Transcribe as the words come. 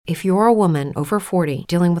If you're a woman over 40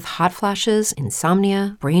 dealing with hot flashes,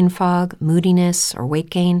 insomnia, brain fog, moodiness, or weight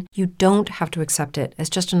gain, you don't have to accept it as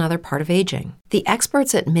just another part of aging. The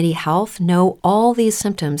experts at MIDI Health know all these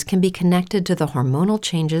symptoms can be connected to the hormonal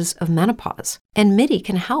changes of menopause. And MIDI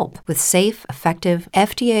can help with safe, effective,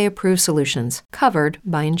 FDA-approved solutions covered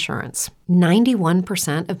by insurance.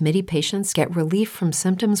 91% of MIDI patients get relief from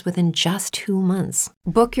symptoms within just 2 months.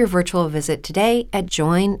 Book your virtual visit today at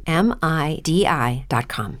joinmidi.com.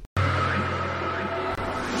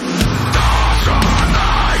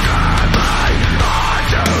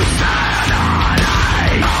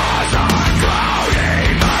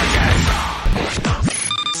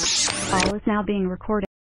 Call is now being recorded.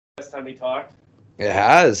 Last time we talked. It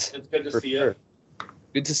has. It's good to see you.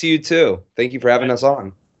 Good to see you too. Thank you for having us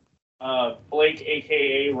on. Blake,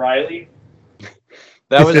 aka Riley.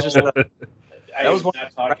 That was just. I have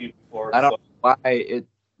not talked to you before. I don't know why it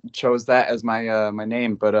chose that as my my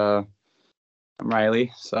name, but I'm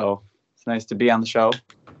Riley, so it's nice to be on the show.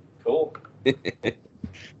 Cool.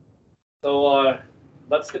 So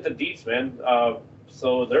let's get the deets, man.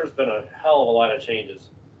 So there's been a hell of a lot of changes.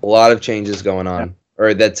 A lot of changes going on,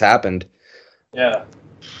 or that's happened. Yeah.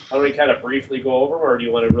 How do we kind of briefly go over, or do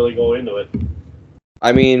you want to really go into it?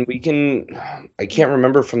 I mean, I can't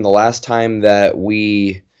remember from the last time that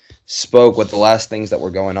we spoke what the last things that were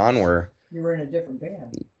going on were. You were in a different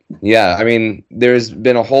band. Yeah, I mean, there's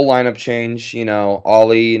been a whole lineup change. You know,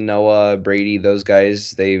 Ollie, Noah, Brady, those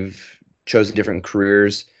guys, they've chosen different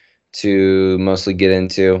careers to mostly get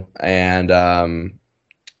into. And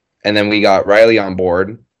then we got Riley on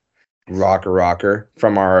board, rocker,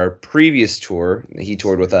 from our previous tour. He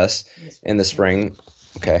toured with us in the spring.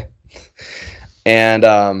 Okay. And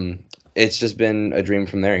it's just been a dream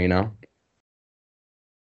from there, you know?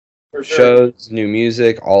 For sure. Shows, new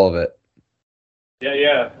music, all of it.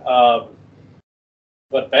 Yeah.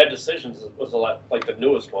 But Bad Decisions was a lot like the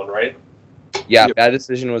newest one, right? Yeah, Bad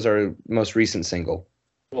Decision was our most recent single.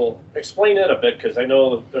 Well, explain that a bit, because I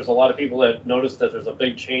know there's a lot of people that noticed that there's a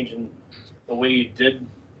big change in the way you did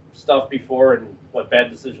stuff before and what Bad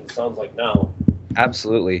Decision sounds like now.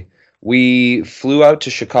 Absolutely. We flew out to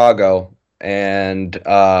Chicago, and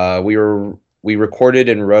we recorded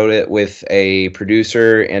and wrote it with a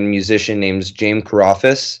producer and musician named James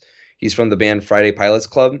Karofis. He's from the band Friday Pilots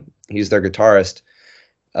Club. He's their guitarist.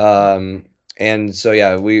 And so,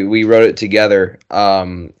 yeah, we wrote it together.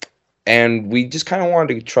 And we just kind of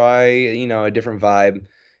wanted to try, you know, a different vibe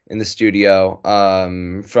in the studio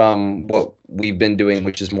from what we've been doing,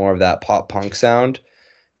 which is more of that pop punk sound,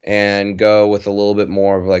 and go with a little bit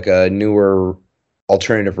more of like a newer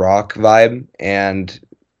alternative rock vibe. And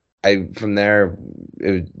from there,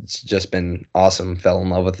 it's just been awesome. Fell in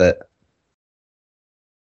love with it.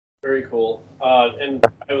 Very cool. And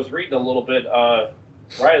I was reading a little bit,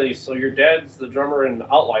 Riley, so your dad's the drummer in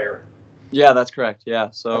Outlier. Yeah, that's correct.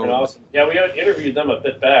 Yeah, so awesome. Yeah, we had interviewed them a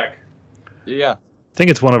bit back. Yeah, I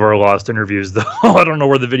think it's one of our lost interviews, though. I don't know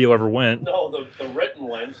where the video ever went. No, the written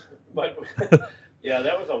went, but yeah,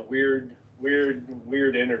 that was a weird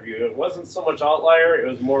interview. It wasn't so much Outlier; it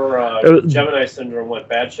was more Gemini Syndrome went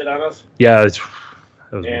bad shit on us. Yeah,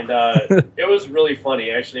 it was really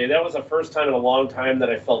funny, actually. That was the first time in a long time that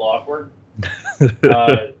I felt awkward.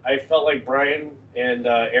 I felt like Brian and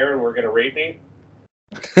Aaron were going to rape me.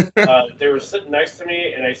 They were sitting next to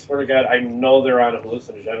me, and I swear to God, I know they're on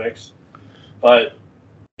hallucinogenics. But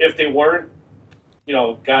if they weren't, you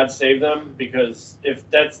know, God save them, because if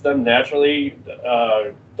that's them naturally,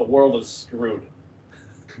 the world is screwed.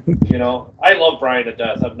 You know, I love Brian to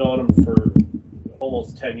death. I've known him for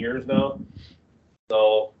almost 10 years now.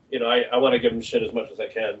 So, you know, I want to give him shit as much as I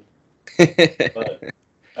can. But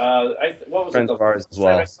what was Friends it? of ours as The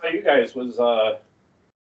well. time I saw you guys was, what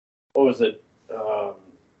was it?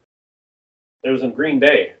 It was in Green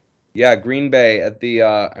Bay. Yeah, Green Bay at the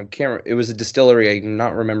it was a distillery. I'm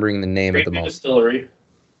not remembering the name at the moment. Distillery.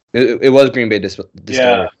 It was Green Bay Distillery.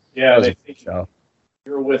 Yeah. That was I a think show.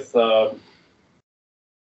 you were with. God,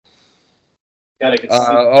 I could see.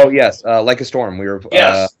 Oh yes, Like a Storm. We were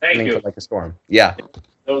Yes, thank running you. for Like a Storm. Yeah.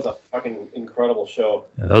 That was a fucking incredible show.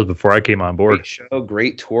 Yeah, that was before I came on board. Great show,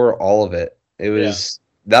 great tour, all of it. It was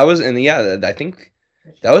I think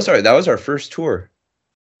that was our first tour.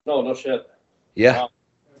 No shit. Yeah. Wow.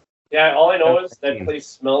 Yeah, all I know is that place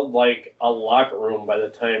smelled like a locker room by the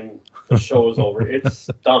time the show was over. It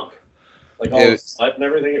stunk. Like all the sweat and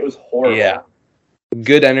everything. It was horrible. Yeah.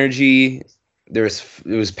 Good energy. It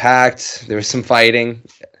was packed. There was some fighting.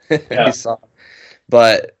 Yeah.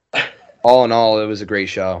 But all in all, it was a great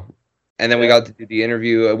show. And then we got to do the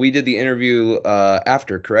interview. We did the interview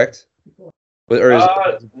after, correct? Or is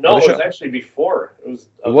No, the it was show? actually before. It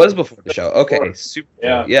was before the show. Okay, Before. super.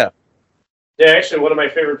 Yeah. Yeah. Yeah, actually, one of my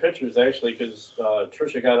favorite pictures, actually, because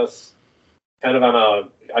Trisha got us kind of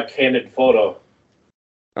on a candid photo.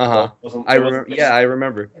 Uh-huh. Wasn't- I it wasn't- remember. Yeah, I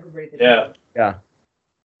remember. Yeah. Yeah.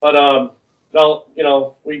 But well, you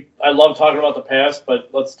know, I love talking about the past, but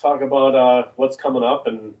let's talk about what's coming up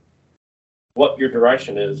and what your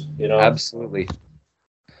direction is. You know, Absolutely.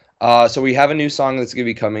 So we have a new song that's gonna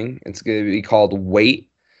be coming. It's gonna be called "Wait."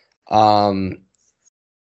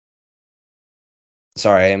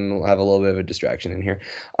 Sorry, I have a little bit of a distraction in here.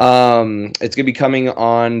 It's gonna be coming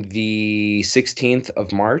on the 16th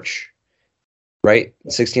of March, right?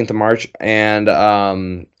 16th of March,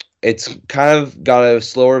 and it's kind of got a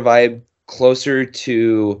slower vibe, closer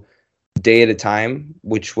to Day at a Time,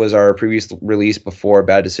 which was our previous release before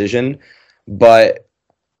Bad Decision, but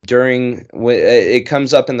it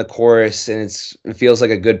comes up in the chorus, and it feels like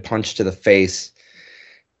a good punch to the face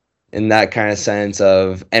in that kind of sense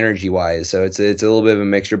of energy wise. So it's a little bit of a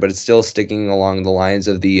mixture, but it's still sticking along the lines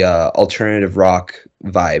of the alternative rock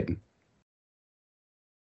vibe.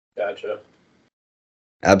 gotcha.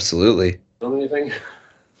 Absolutely. Know anything?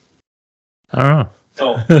 I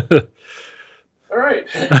Oh, don't know. all right.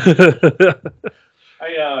 If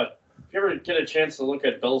you ever get a chance to look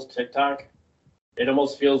at Bill's TikTok, it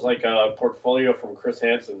almost feels like a portfolio from Chris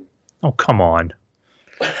Hansen. Oh, come on.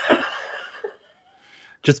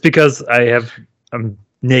 Just because I'm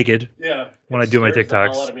naked. Yeah. When it I do my scares the hell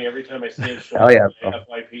TikToks. out of me every time I see it show Hell yeah, up on bro.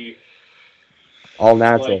 my FYP. All I'm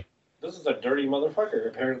natural. like, this is a dirty motherfucker,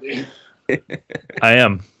 apparently.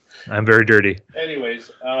 I'm very dirty.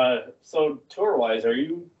 Anyways, so tour-wise, are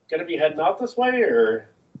you gonna be heading out this way, or?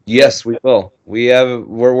 Yes, we will.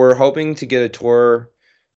 We're hoping to get a tour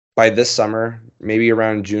by this summer, maybe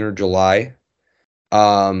around June or July.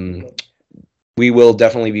 We will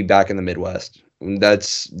definitely be back in the Midwest.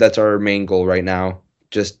 That's our main goal right now.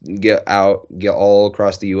 Just get out, get all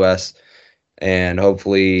across the U.S., and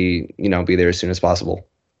hopefully, be there as soon as possible.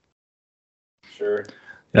 Sure.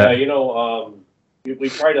 Yeah. Yeah, we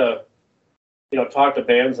try to, talk to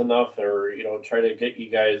bands enough, or try to get you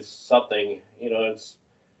guys something.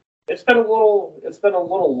 It's been a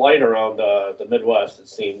little light around the Midwest. It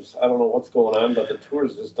seems. I don't know what's going on, but the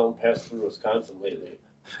tours just don't pass through Wisconsin lately.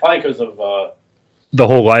 Probably because of The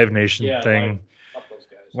whole Live Nation yeah, thing. fuck those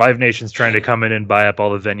guys. Live Nation's trying to come in and buy up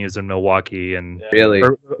all the venues in Milwaukee and Yeah. Really?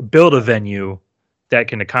 or build a venue that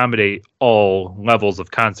can accommodate all levels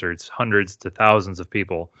of concerts, hundreds to thousands of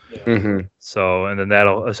people. Yeah. Mm-hmm. So, and then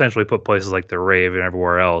that'll essentially put places like the Rave and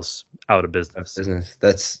everywhere else out of business. Business.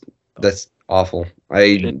 That's awful.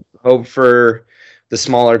 I hope for the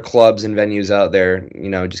smaller clubs and venues out there,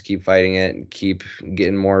 just keep fighting it and keep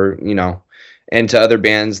getting more, and to other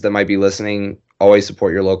bands that might be listening, always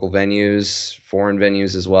support your local venues, foreign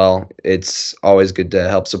venues as well. It's always good to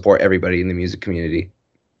help support everybody in the music community.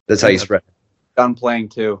 That's how you spread. Done playing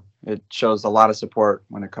too. It shows a lot of support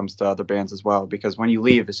when it comes to other bands as well. Because when you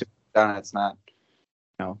leave, as soon as you're done, it's not.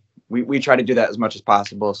 We try to do that as much as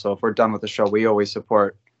possible. So if we're done with the show, we always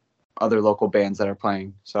support other local bands that are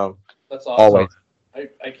playing. So That's awesome. Always.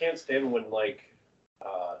 I can't stand when I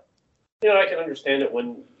can understand it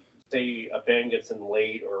when, say, a band gets in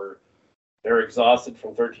late or they're exhausted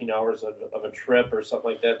from 13 hours of a trip or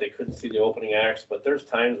something like that. They couldn't see the opening acts, but there's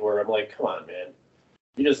times where I'm like, come on, man.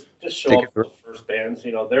 You just show Take up for the first bands.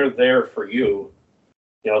 They're there for you.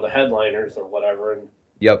 The headliners or whatever, and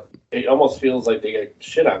Yep. it almost feels like they get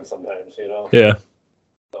shit on sometimes. Yeah.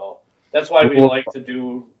 So that's why we like to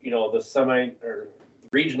do the semi or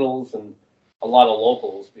regionals and a lot of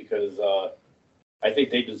locals, because I think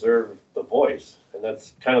they deserve the voice, and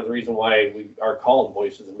that's kind of the reason why we are called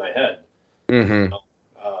Voices in My Head. Mm-hmm.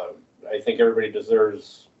 I think everybody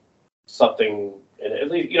deserves something, and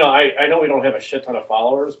at least I know we don't have a shit ton of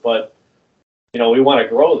followers, but we want to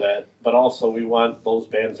grow that, but also we want those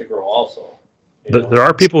bands to grow also. There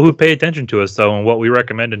are people who pay attention to us, though, and what we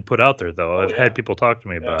recommend and put out there, though. Oh, I've yeah. had people talk to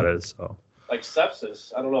me about it. So, like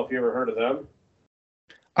Sepsis. I don't know if you ever heard of them.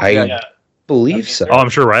 I Yeah, believe so. I'm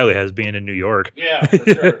sure Riley has, being in New York. yeah, for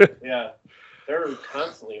sure. Yeah, they're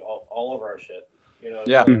constantly all over our shit.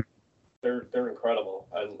 Yeah. They're incredible.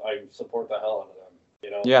 I support the hell out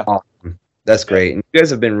of them. yeah, Awesome. That's great. And you guys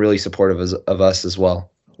have been really supportive of us as well,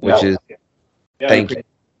 which is Yeah, thank you.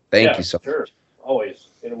 Thank yeah, you so much. Sure, always,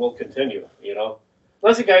 and we'll continue.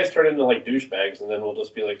 Unless you guys turn into like douchebags, and then we'll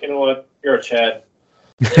just be like, you know what, you're a Chad.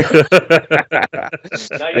 Now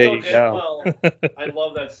There you go. well, I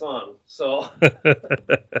love that song. So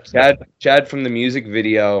Chad from the music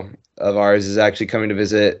video of ours is actually coming to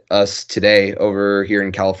visit us today over here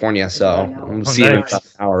in California. So I'm seeing him in nice. about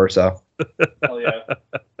an hour or so. Hell yeah.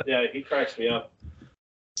 Yeah, he cracks me up.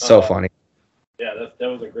 So funny. Yeah, that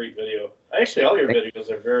was a great video. Actually, all your videos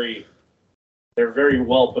are they're very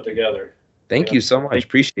well put together. Thank you so much.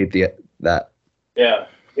 Appreciate that. Yeah.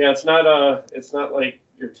 Yeah, it's not like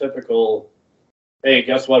your typical, hey,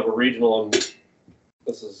 guess what, we're regional and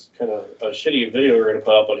this is kind of a shitty video we're gonna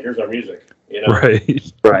put up, but here's our music, you know?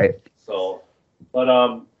 Right. So, but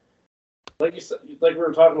like you said, like we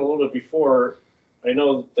were talking a little bit before, I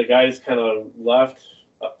know the guys kind of left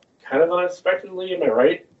kind of unexpectedly. Am I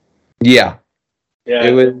right? Yeah. Yeah.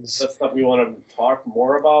 It was. That's something you want to talk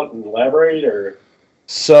more about and elaborate, or?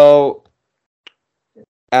 So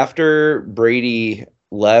after Brady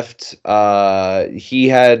left,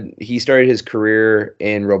 he started his career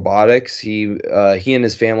in robotics. He and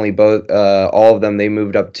his family both, all of them, they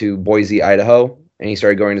moved up to Boise, Idaho, and he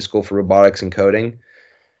started going to school for robotics and coding.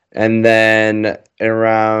 And then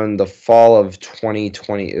around the fall of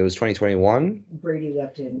 2020, it was 2021. Brady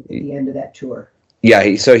left at the end of that tour.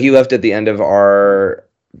 Yeah, so he left at the end of our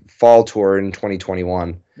fall tour in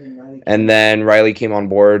 2021. And then Riley came on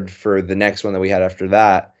board for the next one that we had after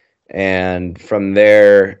that. And from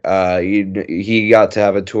there, he got to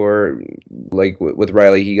have a tour, like with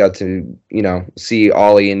Riley. He got to, see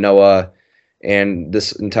Ollie and Noah and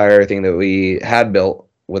this entire thing that we had built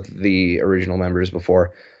with the original members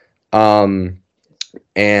before. But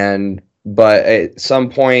at some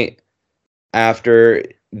point after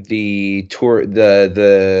the tour,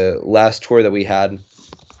 the last tour that we had.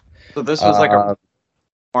 So this was like a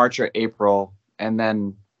March or April, and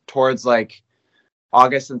then towards like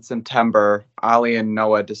August and September, Ollie and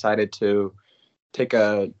Noah decided to take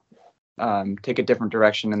a different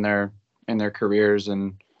direction in their careers,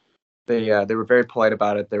 and they were very polite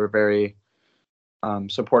about it. They were very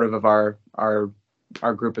supportive of our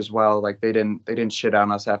group as well. Like they didn't shit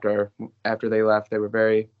on us after they left. They were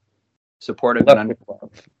very supportive and understanding.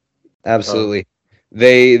 Absolutely.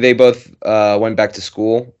 They both went back to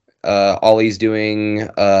school. Ollie's doing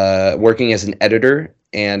working as an editor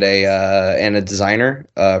and a designer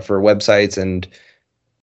for websites and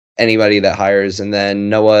anybody that hires. And then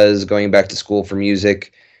Noah's going back to school for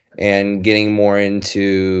music and getting more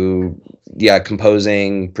into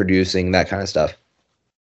composing, producing, that kind of stuff.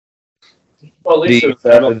 Well, at least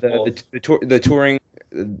the touring,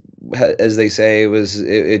 as they say,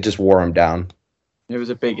 it just wore them down. It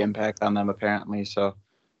was a big impact on them apparently, so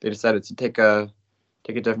they decided to take a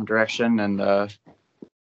different direction, and that's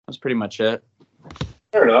pretty much it.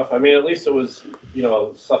 Fair enough. I mean, at least it was,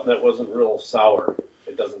 something that wasn't real sour.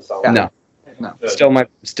 It doesn't sound No.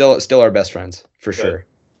 Still our best friends for sure.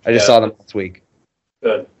 I just saw them last week.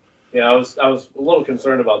 Good. Yeah, I was a little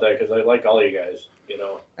concerned about that because I like all you guys.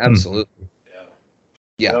 Absolutely.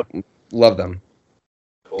 Yeah. Yep. Love them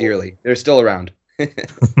dearly. They're still around. Good.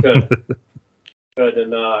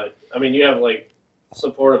 And I mean, you have like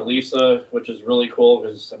support of Lisa, which is really cool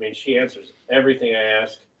because she answers everything I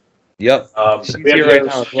ask. Yep. We have to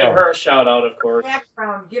give her a shout out, of course.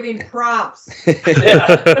 Background, giving props. Yeah.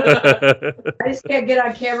 I just can't get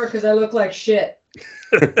on camera because I look like shit.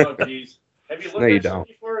 Oh, jeez. Have you looked at shit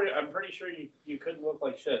before? I'm pretty sure you couldn't look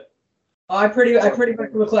like shit. Oh, I pretty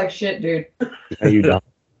much look like shit, dude. No, you don't.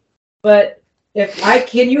 But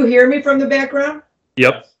can you hear me from the background?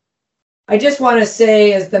 Yep. I just want to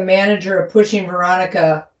say, as the manager of Pushing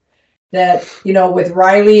Veronica, that, with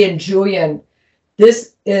Riley and Julian,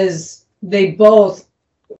 they both,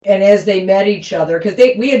 and as they met each other, because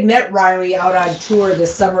we had met Riley out on tour the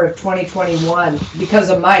summer of 2021 because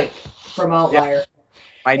of Mike from Outlier.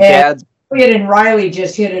 My dad's. Julian and Riley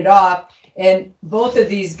just hit it off, and both of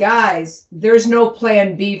these guys, there's no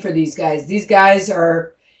plan B for these guys. These guys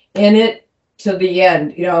are in it to the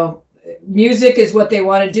end. Music is what they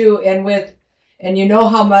want to do, and you know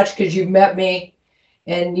how much, because you've met me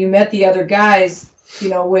and you met the other guys,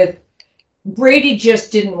 with Brady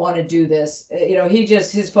just didn't want to do this.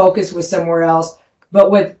 His focus was somewhere else. But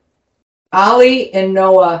with Ollie and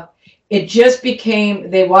Noah, it just became,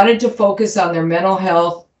 they wanted to focus on their mental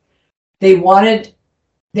health. They've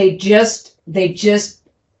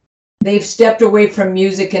stepped away from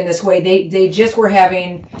music in this way. They just were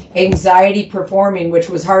having anxiety performing, which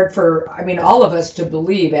was hard for, all of us to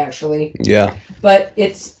believe, actually. Yeah. But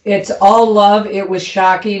it's all love. It was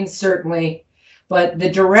shocking, certainly. But the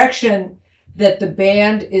direction that the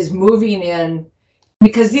band is moving in,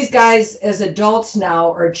 because these guys as adults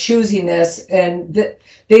now are choosing this, and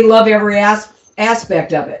they love every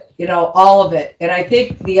aspect of it, all of it. And I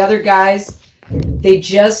think the other guys, they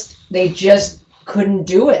just couldn't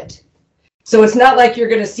do it. So it's not like you're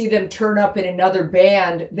going to see them turn up in another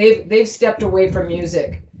band. They've stepped away from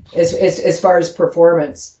music as far as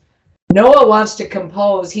performance. Noah wants to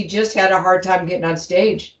compose. He just had a hard time getting on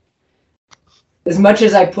stage. As much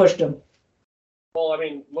as I pushed him. Well, I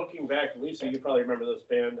mean, looking back, Lisa, you probably remember this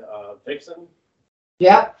band, Vixen.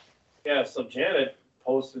 Yep. Yeah, so Janet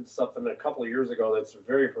posted something a couple of years ago that's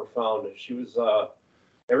very profound. She was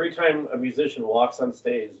every time a musician walks on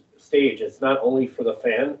stage, it's not only for the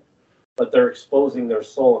fan, but they're exposing their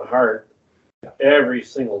soul and heart every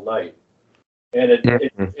single night. And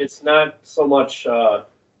it's not so much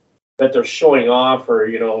that they're showing off or,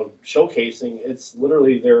 you know, showcasing. It's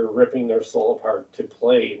literally they're ripping their soul apart to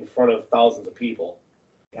play in front of thousands of people.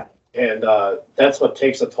 Yeah. And that's what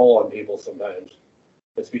takes a toll on people sometimes.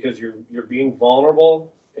 It's because you're being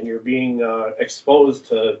vulnerable and you're being exposed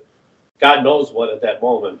to God knows what at that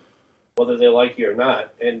moment, whether they like you or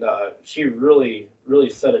not. And she really, really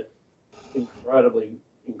said it incredibly,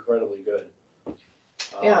 incredibly good.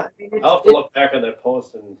 Yeah. I'll have to look back on that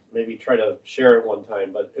post and maybe try to share it one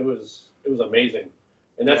time, but it was amazing.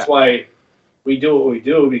 And that's why we do what we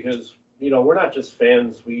do, because, you know, we're not just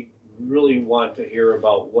fans. We really want to hear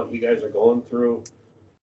about what you guys are going through.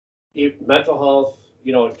 Mental health,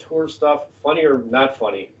 you know, tour stuff, funny or not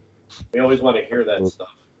funny. We always want to hear that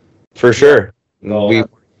stuff. For sure. So, We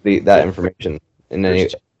need that information in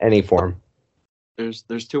any form.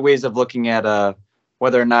 There's two ways of looking at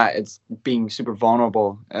whether or not it's being super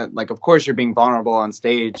vulnerable. Like, of course, you're being vulnerable on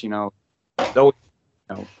stage. You know, though,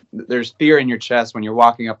 you know, there's fear in your chest when you're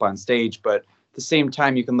walking up on stage, but at the same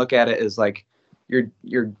time, you can look at it as like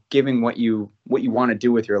you're giving what you want to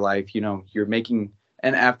do with your life. You know, you're making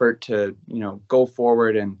an effort to, you know, go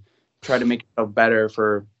forward and try to make yourself better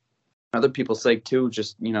for other people's sake too.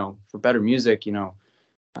 Just, you know, for better music. You know,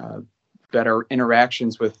 better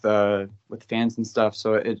interactions with fans and stuff.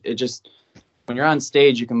 So it just, when you're on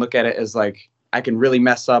stage, you can look at it as like, I can really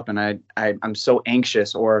mess up and I'm so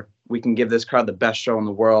anxious, or we can give this crowd the best show in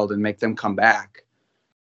the world and make them come back.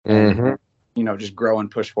 And, you know, just grow and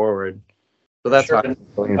push forward. So that's sure.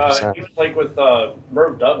 Even like with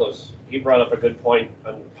Merv Douglas, he brought up a good point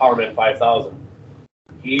on Powerman 5000.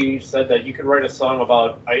 He said that you could write a song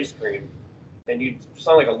about ice cream and you'd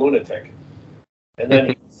sound like a lunatic. And then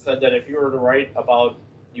he said that if you were to write about,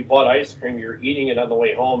 you bought ice cream, you're eating it on the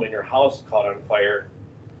way home and your house caught on fire,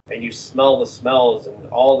 and you smell the smells and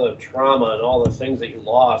all the trauma and all the things that you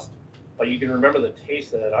lost, but you can remember the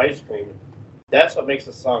taste of that ice cream. That's what makes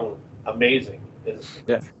a song amazing, is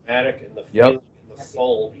the dramatic and the feeling and the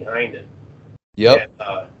soul behind it. Yep.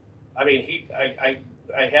 And, I mean, I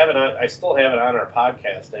have it on, I still have it on our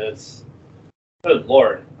podcast, and it's, good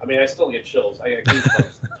Lord. I mean, I still get chills. I got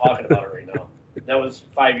goosebumps talking about it right now. That was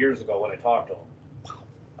 5 years ago when I talked to him.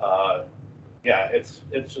 Yeah, it's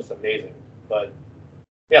just amazing. But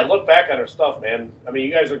yeah, look back on our stuff, man. I mean,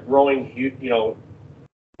 you guys are growing, you know,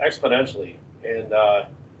 exponentially, and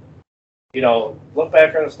you know, look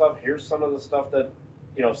back on our stuff. Here's some of the stuff that,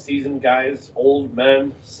 you know, seasoned guys, old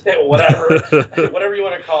men, whatever you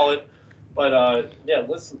want to call it. But yeah,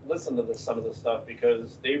 listen to some of the stuff,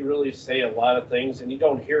 because they really say a lot of things, and you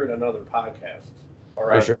don't hear it on other podcasts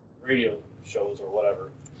or on radio shows or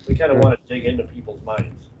whatever. We kind of want to dig into people's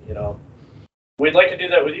minds, you know. We'd like to do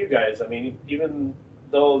that with you guys. I mean, even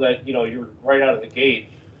though that, you know, you're right out of the gate,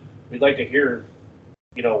 we'd like to hear,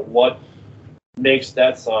 you know, what makes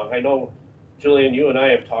that song. I know, Julian, you and I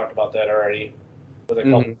have talked about that already with a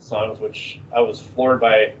couple of songs, which I was floored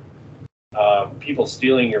by, people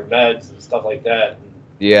stealing your meds and stuff like that.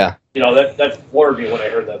 Yeah. You know, that floored me when I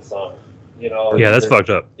heard that song. You know. Yeah, that's fucked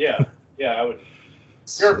up. Yeah, I would.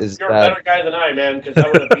 You're a better guy than I, man, because I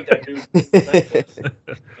would have beat that dude.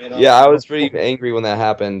 You know? Yeah, I was pretty angry when that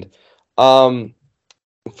happened. Well,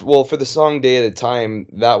 for the song Day at a Time,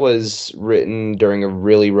 that was written during a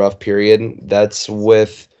really rough period. That's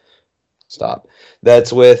with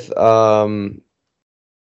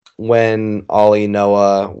when Ollie,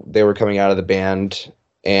 Noah, they were coming out of the band,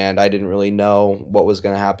 and I didn't really know what was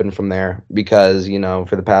going to happen from there, because, you know,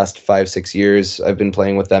 for the past 5-6 years, I've been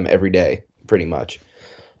playing with them every day, pretty much.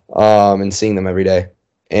 And seeing them every day.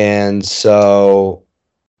 And so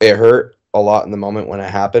it hurt a lot in the moment when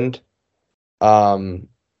it happened. And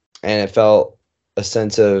it felt a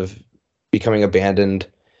sense of becoming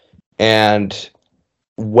abandoned. And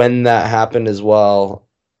when that happened as well,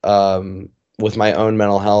 with my own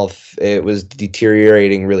mental health, it was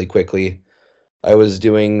deteriorating really quickly. I was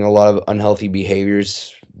doing a lot of unhealthy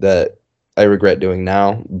behaviors that I regret doing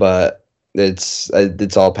now, but it's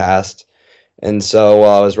all past. And so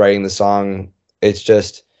while I was writing the song, it's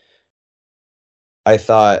just, I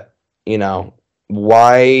thought, you know,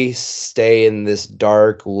 why stay in this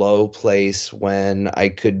dark, low place when I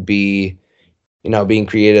could be, you know, being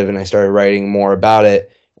creative? And I started writing more about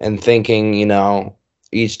it. and thinking,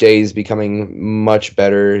 each day is becoming much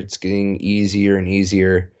better. It's getting easier and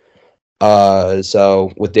easier.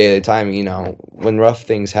 So with daily time, when rough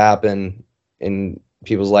things happen in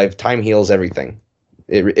people's life, time heals everything.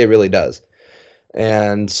 It really does.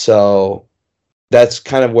 And so that's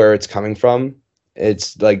kind of where it's coming from.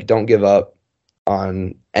 It's like, don't give up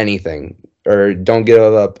on anything, or don't give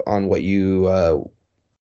up on what you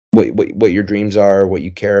what your dreams are, what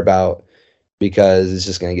you care about, because it's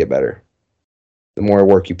just going to get better the more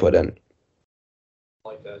work you put in.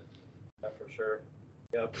 Like that. Yeah, for sure.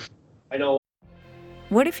 Yep. I know.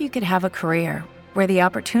 What if you could have a career where the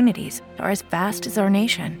opportunities are as vast as our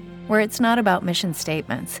nation, where it's not about mission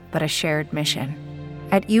statements, but a shared mission?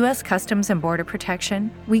 At U.S. Customs and Border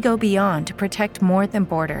Protection, we go beyond to protect more than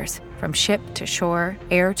borders. From ship to shore,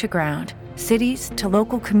 air to ground, cities to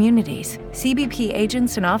local communities, CBP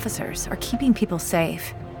agents and officers are keeping people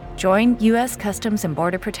safe. Join U.S. Customs and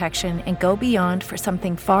Border Protection and go beyond for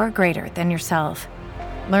something far greater than yourself.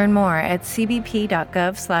 Learn more at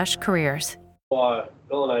cbp.gov/careers. Bill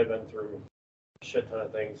and I have been through a shit ton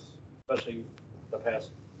of things, especially the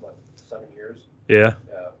past, 7 years. Yeah.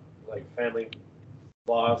 Yeah, like family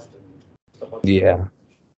lost and stuff like Yeah.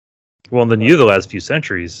 Well, then you the last few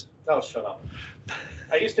centuries. Oh, shut up.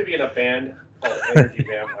 I used to be in a band called Energy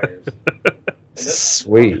Vampires. And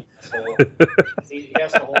Sweet. So he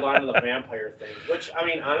has to hold on to the vampire thing, which, I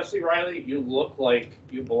mean, honestly, Riley, you look like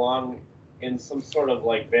you belong in some sort of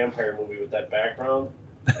vampire movie with that background.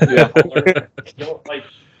 Yeah. You're like.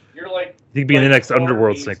 You could be in the next Thor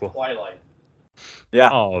Underworld meets sequel. Twilight. Yeah.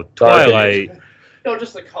 Oh, Twilight. No,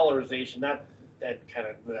 just the colorization, not that kind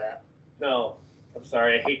of. No, I'm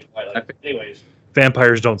sorry, I hate Twilight. Anyways.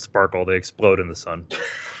 Vampires don't sparkle; they explode in the sun.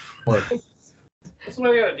 That's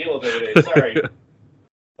what I gotta deal with every day. Sorry,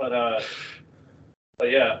 but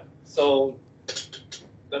yeah. So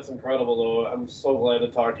that's incredible, though. I'm so glad to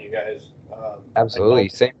talk to you guys. Absolutely.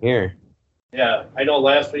 Same here. Yeah, I know.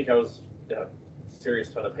 Last week I was in a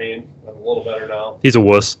serious ton of pain. I'm a little better now. He's a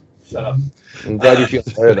wuss. Shut up. I'm glad you feel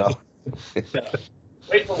better, though. Yeah.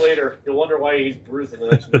 Wait till later. You'll wonder why he's bruised in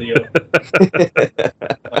the next video.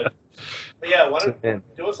 But yeah, why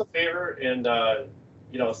don't do us a favor and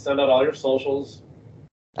send out all your socials.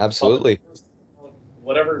 Absolutely.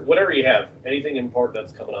 Whatever you have. Anything important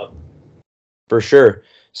that's coming up. For sure.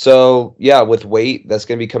 So, yeah, with Wait, that's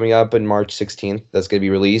going to be coming up on March 16th. That's going to be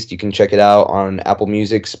released. You can check it out on Apple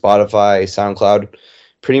Music, Spotify, SoundCloud.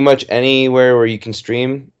 Pretty much anywhere where you can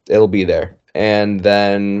stream, it'll be there. And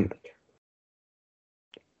then,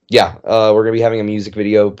 yeah, we're going to be having a music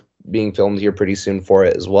video being filmed here pretty soon for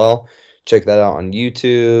it as well. Check that out on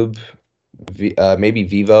YouTube, maybe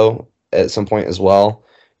Vivo at some point as well,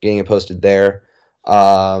 getting it posted there.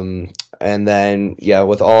 And then, yeah,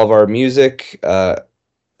 with all of our music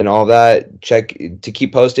and all that, check to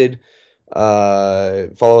keep posted.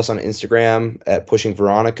 Follow us on Instagram at Pushing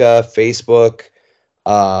Veronica, Facebook.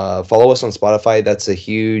 Follow us on Spotify. That's a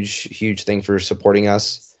huge thing for supporting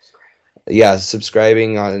us. Yeah,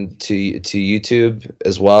 subscribing on to YouTube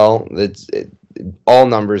as well. It's all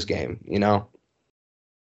numbers game,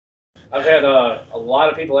 I've had a lot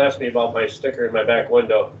of people ask me about my sticker in my back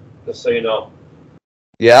window, just so you know.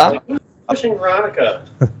 Yeah? Pushing Veronica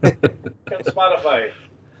on Spotify.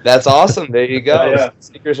 That's awesome. There you go. Yeah.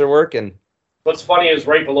 Stickers are working. What's funny is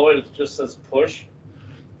right below it just says push,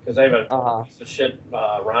 because I have a piece of shit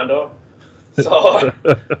Rondo. So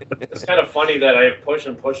it's kind of funny that I have push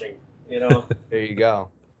and pushing, There you go.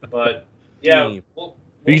 But yeah, You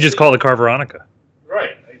can just call it Car Veronica.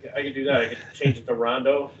 Right, I could do that. I could change it to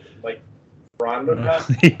Rondo, like Rondo.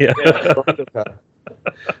 Yeah.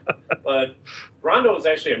 But Rondo is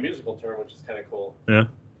actually a musical term, which is kind of cool. Yeah.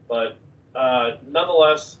 But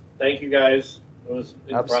nonetheless, thank you guys. It was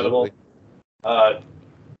incredible. Absolutely.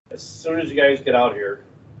 As soon as you guys get out here,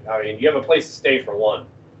 I mean, you have a place to stay for one.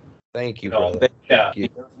 Thank you, No, brother. yeah, you.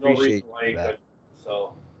 there's no Appreciate reason why you that. couldn't.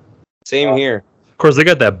 So Same here. Of course, they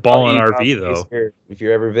got that ballin' I'll eat RV coffees though. here if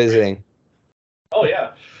you're ever visiting, oh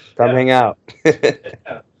yeah, come Yeah. hang out.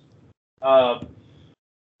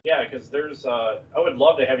 Yeah, because there's I would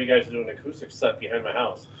love to have you guys do an acoustic set behind my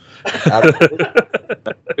house.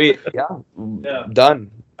 Absolutely. Yeah. Done.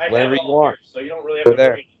 I Whenever have you all want. here, so you don't really have Go to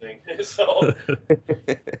there. do anything. So,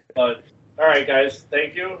 but all right, guys,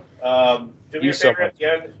 thank you. Do me You a so favor at the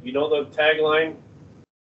end. You know the tagline.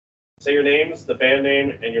 Say your names, the band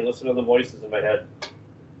name, and you're listening to the voices in my head.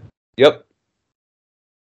 Yep.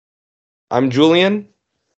 I'm Julian,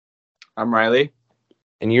 I'm Riley.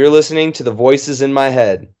 and you're listening to the voices in my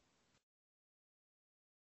head.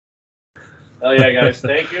 Oh yeah, guys,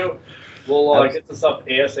 thank you. We'll get this up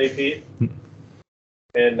ASAP.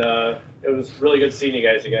 And it was really good seeing you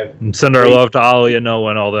guys again. And send our love to Ollie and Noah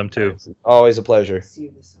and all them too. Always a pleasure. See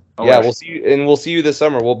you this summer. Yeah, we'll see you, and we'll see you this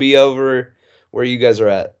summer. We'll be over where you guys are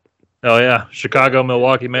at. Oh yeah, Chicago,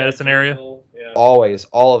 Milwaukee, Madison area. Yeah. Always,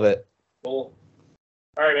 all of it. Cool.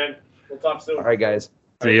 All right, man. We'll talk soon. All right, guys.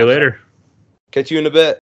 See you later. Catch you in a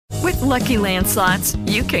bit. With Lucky Land Slots,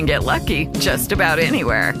 you can get lucky just about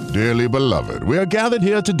anywhere. Dearly beloved, we are gathered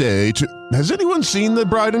here today to... Has anyone seen the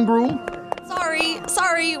bride and groom?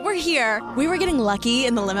 Sorry, we're here. We were getting lucky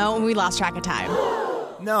in the limo and we lost track of time.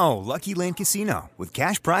 No, Lucky Land Casino, with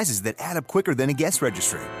cash prizes that add up quicker than a guest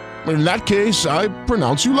registry. In that case, I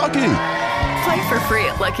pronounce you lucky. Play for free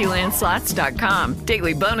at LuckyLandSlots.com.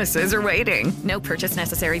 Daily bonuses are waiting. No purchase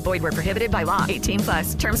necessary. Void where prohibited by law.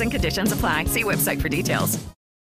 18+. Terms and conditions apply. See website for details.